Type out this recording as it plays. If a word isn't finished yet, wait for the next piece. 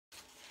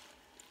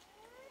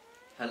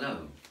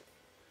Hello,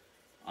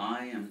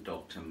 I am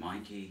Dr.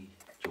 Mikey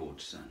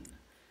Georgeson,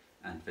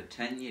 and for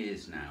 10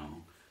 years now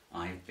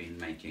I've been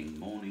making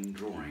morning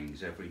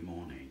drawings every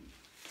morning,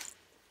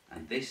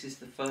 and this is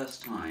the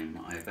first time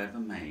I've ever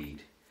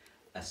made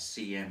a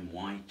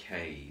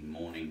cmyk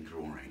morning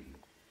drawing.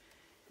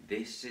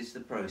 This is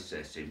the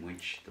process in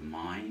which the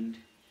mind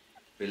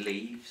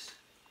believes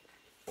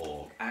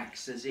or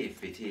acts as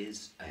if it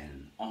is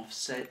an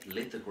offset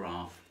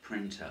lithograph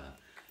printer,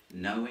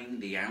 knowing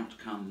the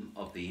outcome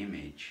of the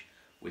image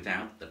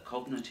without the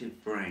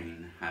cognitive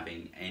brain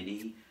having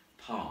any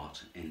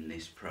part in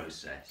this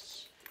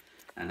process.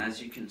 And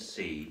as you can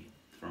see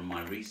from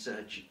my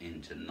research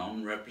into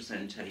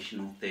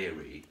non-representational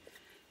theory,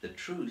 the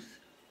truth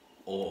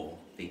or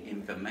the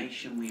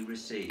information we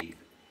receive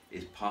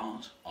is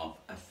part of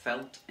a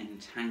felt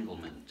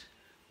entanglement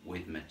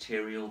with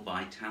material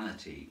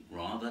vitality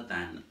rather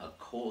than a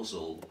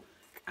causal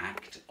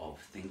act of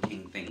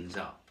thinking things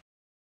up.